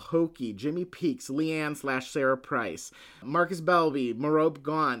Warple, Hokey, Jimmy Peaks, Leanne / Sarah Price, Marcus Belby, Merope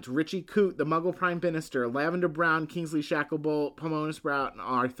Gaunt, Richie Coote, the Muggle Prime Minister, Lavender Brown, Kingsley Shacklebolt, Pomona Sprout, and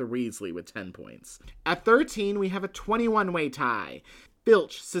Arthur Weasley with 10 points. At 13, we have a 21-way tie.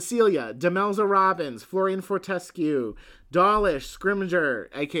 Filch, Cecilia, Demelza Robbins, Florian Fortescue, Dawlish, Scrimger,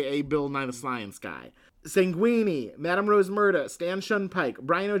 a.k.a. Bill Nye the Science Guy, Sanguini, Madame Rose Murda, Stan Shunpike,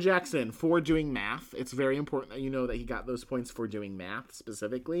 Brian O'Jackson for doing math. It's very important that you know that he got those points for doing math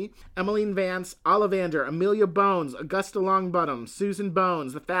specifically. Emmeline Vance, Ollivander, Amelia Bones, Augusta Longbottom, Susan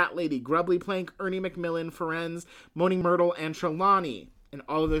Bones, the Fat Lady, Grubbly Plank, Ernie Macmillan, Ferenz, Moaning Myrtle, and Trelawney. And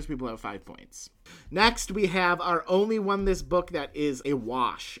all of those people have 5 points. Next, we have our only one this book that is a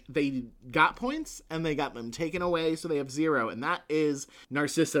wash. They got points, and they got them taken away, so they have 0. And that is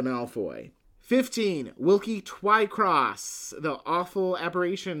Narcissa Malfoy. 15, Wilkie Twycross, the Awful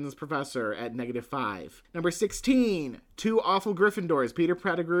Aberrations Professor at -5. Number 16, 2 Awful Gryffindors, Peter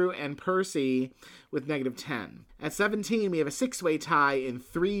Pettigrew and Percy with -10. At 17, we have a 6-way tie in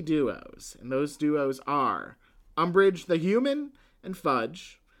 3 duos. And those duos are Umbridge the Human and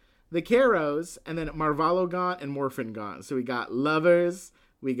Fudge, the Caros, and then Marvolo Gaunt and Morphin Gaunt. So we got lovers,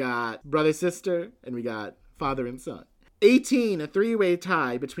 we got brother-sister, and we got father and son. 18, a 3-way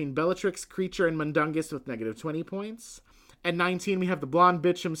tie between Bellatrix, Creature, and Mundungus with -20 points. At 19, we have the blonde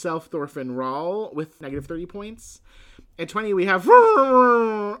bitch himself, Thorfinn Rall, with -30 points. At 20, we have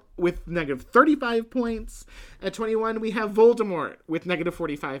with -35 points. At 21, we have Voldemort with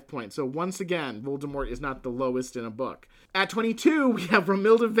 -45 points. So once again, Voldemort is not the lowest in a book. At 22, we have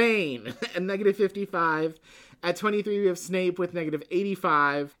Romilda Vane at -55. At 23, we have Snape with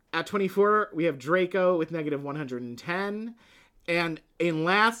 -85. At 24, we have Draco with -110. And in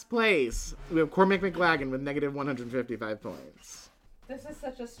last place, we have Cormac McLaggen with -155 points. This is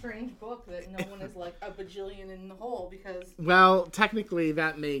such a strange book that no one is like a bajillion in the hole because... Well, technically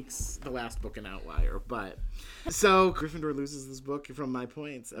that makes the last book an outlier, but... So, Gryffindor loses this book from my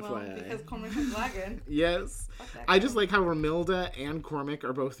points, FYI. Well, because Cormac McLaggen. Yes. I just like how Romilda and Cormac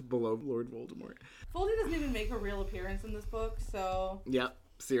are both below Lord Voldemort. Voldy doesn't even make a real appearance in this book, so... Yep,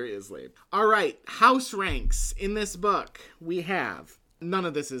 seriously. All right, house ranks. In this book, we have... None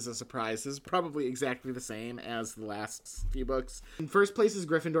of this is a surprise. This is probably exactly the same as the last few books. In first place is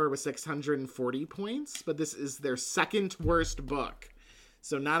Gryffindor with 640 points, but this is their second worst book.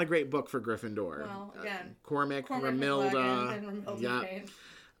 So not a great book for Gryffindor. Well, again. Cormac Romilda, and Romilda yep.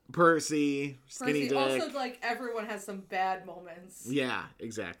 Percy, Skinny Dick. Also, like, everyone has some bad moments. Yeah,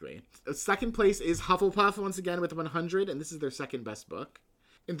 exactly. Second place is Hufflepuff, once again, with 100, and this is their second best book.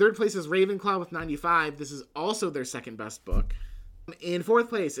 In third place is Ravenclaw with 95. This is also their second best book. In fourth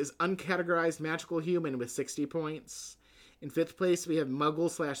place is Uncategorized Magical Human with 60 points. In fifth place, we have Muggle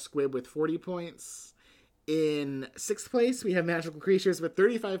 / Squib with 40 points. In sixth place, we have Magical Creatures with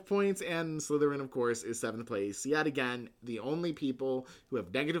 35 points. And Slytherin, of course, is seventh place. Yet again, the only people who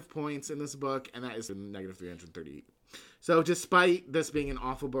have negative points in this book, and that is -330. So despite this being an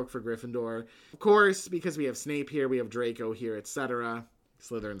awful book for Gryffindor, of course, because we have Snape here, we have Draco here, etc.,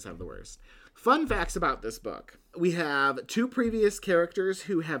 Slytherins have the worst. Fun facts about this book. We have 2 previous characters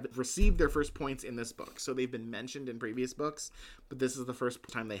who have received their first points in this book. So they've been mentioned in previous books, but this is the first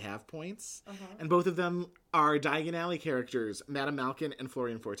time they have points. Uh-huh. And both of them are Diagon Alley characters, Madame Malkin and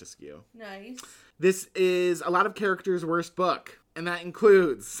Florian Fortescue. Nice. This is a lot of characters' worst book, and that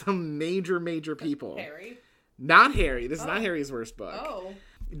includes some major people. Harry. Not Harry. This is not Harry's worst book. Oh.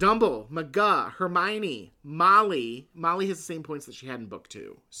 Dumble, McGuh, Hermione, Molly. Molly has the same points that she had in book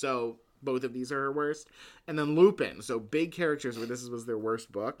 2. So... both of these are her worst. And then Lupin. So big characters where this was their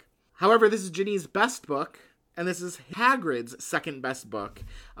worst book. However, this is Ginny's best book. And this is Hagrid's second best book.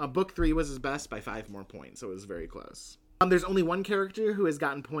 Book 3 was his best by 5 more points. So it was very close. There's only one character who has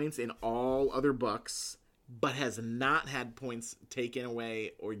gotten points in all other books. But has not had points taken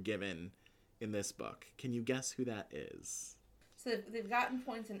away or given in this book. Can you guess who that is? So they've gotten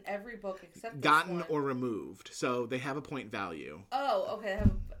points in every book except this Gotten one. or removed. So they have a point value. Oh, okay.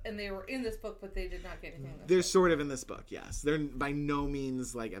 And they were in this book, but they did not get anything in this They're book. sort of in this book, yes. They're by no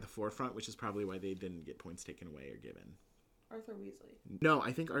means like at the forefront, which is probably why they didn't get points taken away or given. Arthur Weasley. No,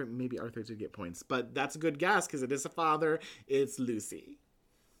 I think maybe Arthur did get points, but that's a good guess because it is a father. It's Lucy.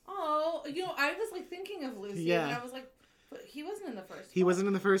 Oh, I was like thinking of Lucy, Yeah. and I was like, but he wasn't in the first one. He wasn't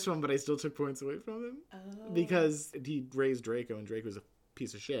in the first one, but I still took points away from him. Oh. Because he raised Draco, and Draco was a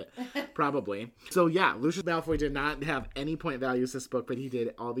piece of shit. Probably. So yeah, Lucius Malfoy did not have any point values this book, but he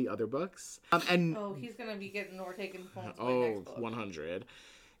did all the other books. He's going to be getting or taking points away next book. 100.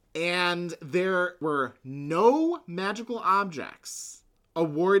 And there were no magical objects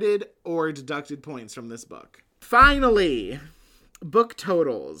awarded or deducted points from this book. Finally, book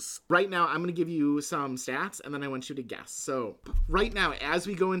totals. Right now, I'm going to give you some stats, and then I want you to guess. So, right now, as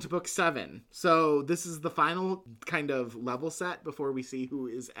we go into book 7, so this is the final kind of level set before we see who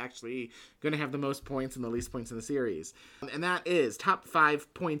is actually going to have the most points and the least points in the series. And that is, top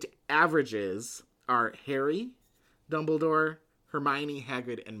 5 point averages are Harry, Dumbledore, Hermione,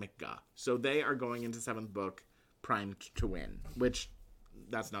 Hagrid, and McGuff. So they are going into 7th book primed to win, which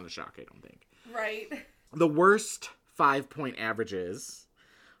that's not a shock, I don't think. Right. The worst 5 point averages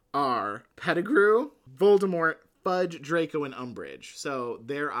are Pettigrew, Voldemort, Fudge, Draco, and Umbridge. So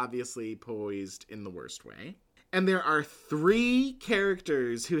they're obviously poised in the worst way. And there are 3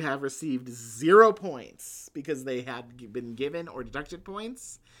 characters who have received 0 points because they had been given or deducted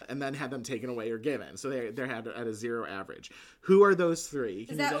points and then had them taken away or given. So they're at a 0 average. Who are those 3?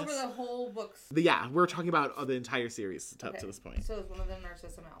 Is that over the whole books? Yeah, we're talking about the entire series up to this point. So is one of them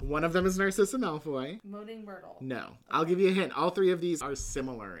Narcissa Malfoy? One of them is Narcissa Malfoy. Moaning Myrtle? No. Okay. I'll give you a hint. All 3 of these are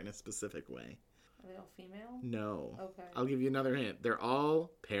similar in a specific way. Are they all female? No. Okay. I'll give you another hint. They're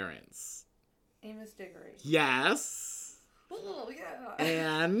all parents. Amos Diggory. Yes. Oh, yeah.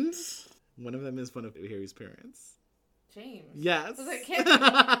 And one of them is one of Harry's parents. James. Yes. I was like, it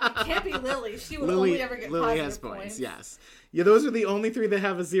can't be Lily. She would only ever get Lily positive has points. points. Yes. Yeah, those are the only 3 that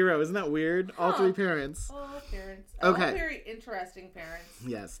have a 0. Isn't that weird? All 3 parents. All parents. Okay. All very interesting parents.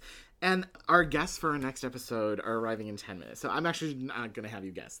 Yes. And our guests for our next episode are arriving in 10 minutes. So I'm actually not going to have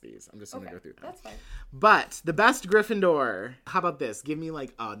you guess these. I'm just going to go through them. That's fine. But the best Gryffindor. How about this? Give me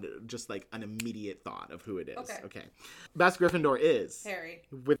just an immediate thought of who it is. Okay. Best Gryffindor is Harry.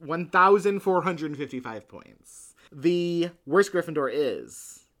 With 1,455 points. The worst Gryffindor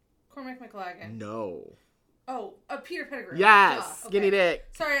is Cormac McLaggen. No. Oh, Peter Pettigrew. Yes, Okay. Skinny Dick.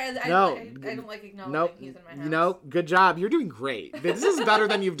 Sorry, I don't like acknowledging he's in my house. Good job. You're doing great. This is better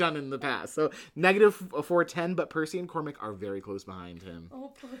than you've done in the past. So negative 410, but Percy and Cormac are very close behind him.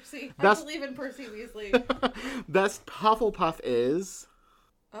 Oh, Percy. Best... I believe in Percy Weasley. Best Hufflepuff is...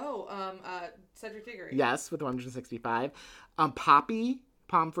 Cedric Diggory. Yes, with 165. Poppy,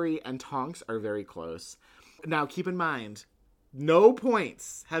 Pomfrey, and Tonks are very close. Now, keep in mind, no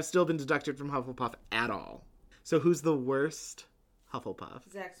points have still been deducted from Hufflepuff at all. So who's the worst Hufflepuff?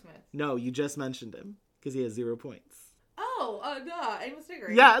 Zach Smith. No, you just mentioned him because he has 0 points. Amos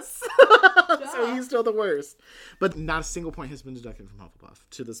Diggory. Yes. So he's still the worst. But not a single point has been deducted from Hufflepuff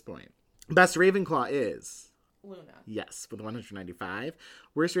to this point. Best Ravenclaw is... Luna. Yes, with 195.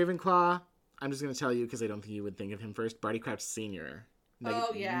 Worst Ravenclaw, I'm just going to tell you because I don't think you would think of him first. Barty Crouch Sr.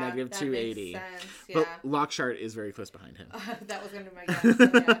 Negative that 280. Makes sense. Yeah. But Lockshart is very close behind him. That was going to be my guess. So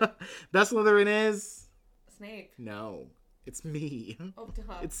yeah. Best Slytherin is... Snape. No. It's me. Oh, duh.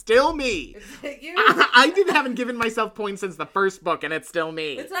 It's still me. It's you. I haven't given myself points since the first book, and it's still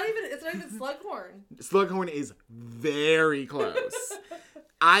me. It's not even Slughorn. Slughorn is very close.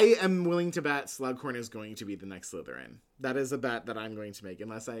 I am willing to bet Slughorn is going to be the next Slytherin. That is a bet that I'm going to make,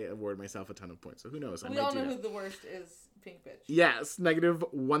 unless I award myself a ton of points. So who knows? We all know who the worst is. Pink bitch. Yes, negative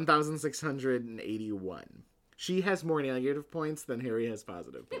 1,681. She has more negative points than Harry has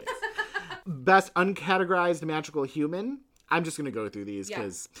positive points. Best uncategorized magical human. I'm just going to go through these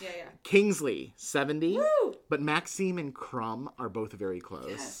because Kingsley, 70. Woo! But Maxime and Crumb are both very close.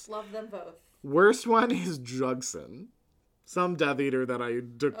 Yes, love them both. Worst one is Jugson. Some Death Eater that I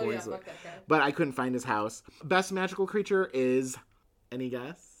took points with. But I couldn't find his house. Best magical creature is... Any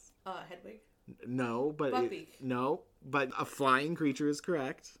guess? Hedwig. No, but... Buckbeak. But a flying creature is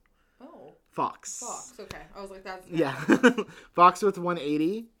correct. Oh. Fox. Okay. I was like, that's... Yeah. Fox with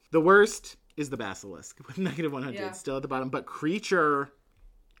 180. The worst is the Basilisk with negative 100. Yeah. Still at the bottom. But Creature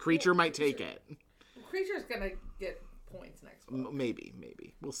might take it. Creature's gonna get points next book. Maybe.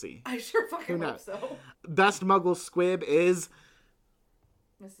 We'll see. I sure fucking hope so. Best Muggle Squib is...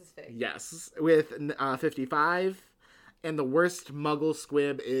 Mrs. Fig. Yes, with 55. And the worst muggle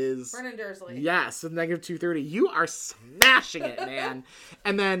squib is... Brennan Dursley. Yes, with negative 230. You are smashing it, man.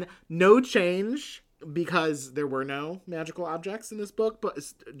 And then no change, because there were no magical objects in this book. But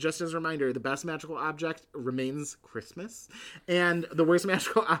just as a reminder, the best magical object remains Christmas. And the worst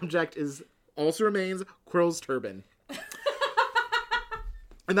magical object also remains Quirrell's turban.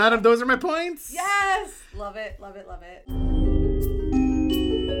 And those are my points. Yes! Love it, love it, love it.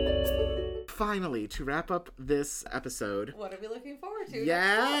 Finally, to wrap up this episode. What are we looking forward to?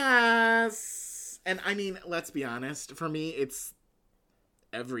 Yes! And I mean, let's be honest. For me, it's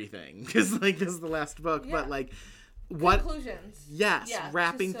everything. Because, like, this is the last book. Yeah. But, like, what... Conclusions. Yes. Yeah,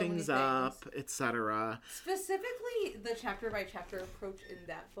 wrapping things up, etc. Specifically, the chapter-by-chapter approach in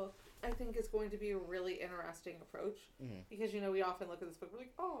that book, I think, is going to be a really interesting approach. Mm-hmm. Because, you know, we often look at this book, we're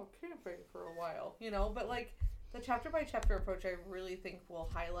like, oh, camping for a while. You know, but, like... The chapter-by-chapter approach, I really think, will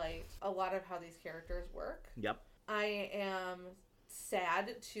highlight a lot of how these characters work. Yep. I am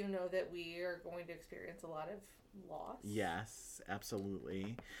sad to know that we are going to experience a lot of loss. Yes,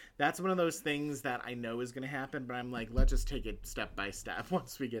 absolutely. That's one of those things that I know is going to happen, but I'm like, let's just take it step by step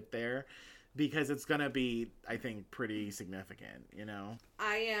once we get there. Because it's going to be, I think, pretty significant, you know?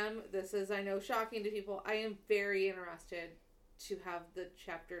 This is, I know, shocking to people. I am very interested to have the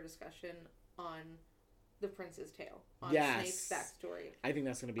chapter discussion on the Prince's Tale, on Snape's backstory. I think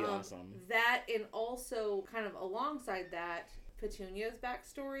that's going to be awesome. That, and also kind of alongside that, Petunia's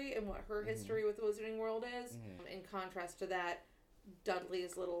backstory and what her history with the Wizarding World is. Mm-hmm. In contrast to that,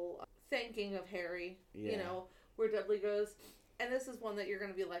 Dudley's little thanking of Harry, you know, where Dudley goes, and this is one that you're going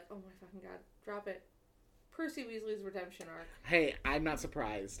to be like, oh my fucking God, drop it. Percy Weasley's redemption arc. Hey, I'm not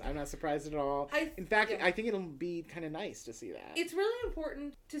surprised. I'm not surprised at all. In fact, I think it'll be kind of nice to see that. It's really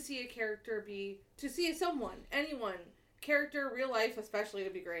important to see a character anyone, character, real life especially, to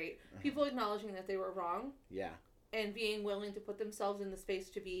be great. People acknowledging that they were wrong. Yeah. And being willing to put themselves in the space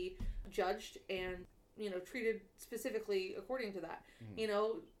to be judged and, you know, treated specifically according to that. Mm-hmm. You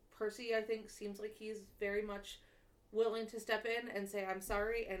know, Percy, I think, seems like he's very much willing to step in and say, I'm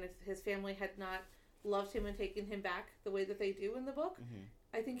sorry, and if his family had not loved him and taken him back the way that they do in the book,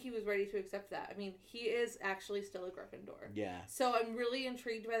 I think he was ready to accept that. I mean, he is actually still a Gryffindor. Yeah. So I'm really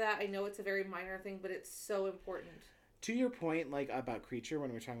intrigued by that. I know it's a very minor thing, but it's so important. To your point, like, about Creature,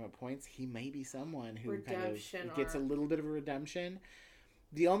 when we're talking about points, he may be someone who gets a little bit of a redemption.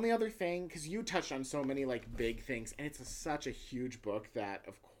 The only other thing, because you touched on so many, like, big things, and it's such a huge book that,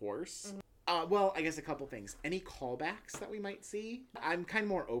 of course... Mm-hmm. Well, I guess a couple things. Any callbacks that we might see? I'm kind of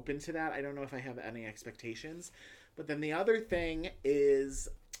more open to that. I don't know if I have any expectations. But then the other thing is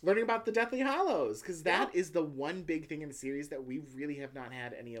learning about the Deathly Hallows, because that is the one big thing in the series that we really have not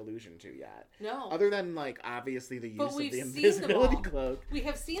had any allusion to yet. No. Other than, like, obviously the use of the invisibility cloak. We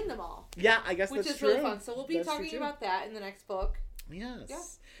have seen them all. Yeah, I guess that's true. Which is really fun. So we'll be talking about that in the next book. Yes.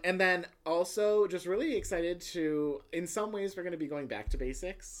 Yeah. And then also just really excited to, in some ways, we're going to be going back to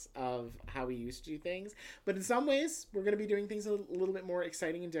basics of how we used to do things. But in some ways, we're going to be doing things a little bit more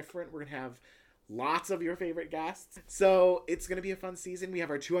exciting and different. We're going to have lots of your favorite guests. So it's going to be a fun season. We have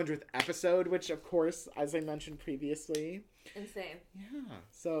our 200th episode, which, of course, as I mentioned previously. Insane. Yeah.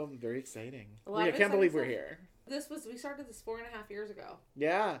 So very exciting. I can't believe we're here. We started this 4.5 years ago.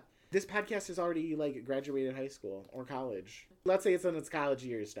 Yeah. This podcast has already, like, graduated high school or college. Let's say it's in its college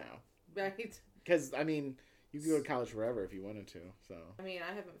years now. Right. Because, I mean, you could go to college forever if you wanted to, so. I mean,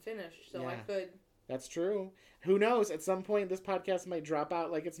 I haven't finished, so I could. That's true. Who knows? At some point, this podcast might drop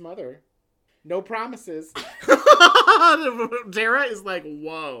out like its mother. No promises. Dara is like,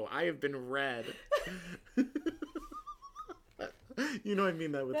 whoa, I have been read. You know I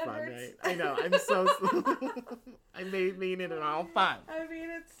mean that with fun, right? I know. I'm so... I mean it in all fun. I mean,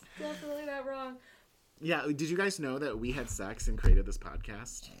 it's definitely not wrong. Yeah, did you guys know that we had sex and created this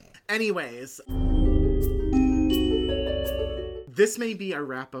podcast? Anyways, this may be a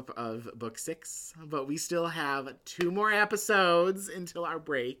wrap-up of Book 6, but we still have 2 more episodes until our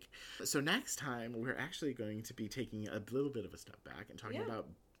break. So next time, we're actually going to be taking a little bit of a step back and talking about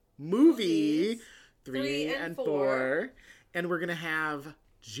movie 3 and 4. And we're going to have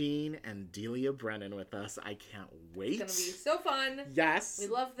Jean and Delia Brennan with us. I can't wait. It's going to be so fun. Yes. We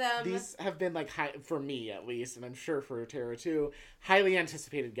love them. These have been, like, for me at least, and I'm sure for Tara too, highly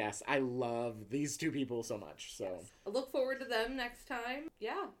anticipated guests. I love these 2 people so much. So I look forward to them next time.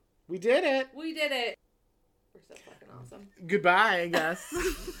 Yeah. We did it. We did it. We're so fucking awesome. Goodbye, I guess.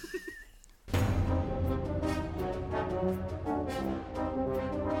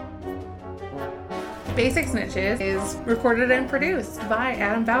 Basic Snitches is recorded and produced by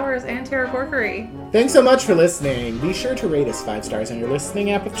Adam Bowers and Tara Corkery. Thanks so much for listening. Be sure to rate us 5 stars on your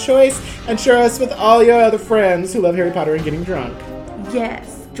listening app of choice and share us with all your other friends who love Harry Potter and getting drunk.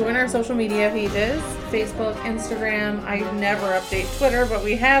 Yes. Join our social media pages, Facebook, Instagram. I never update Twitter, but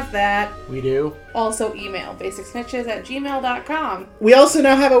we have that. We do. Also email basicsnitches@gmail.com. We also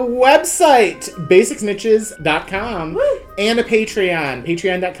now have a website, basicsnitches.com, and a Patreon,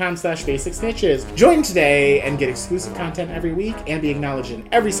 patreon.com/basicsnitches. Join today and get exclusive content every week and be acknowledged in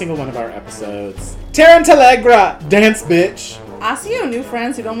every single one of our episodes. Tarantellegra, dance bitch. I see you new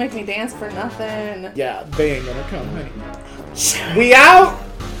friends who don't make me dance for nothing. Yeah, they ain't gonna come, honey. We out!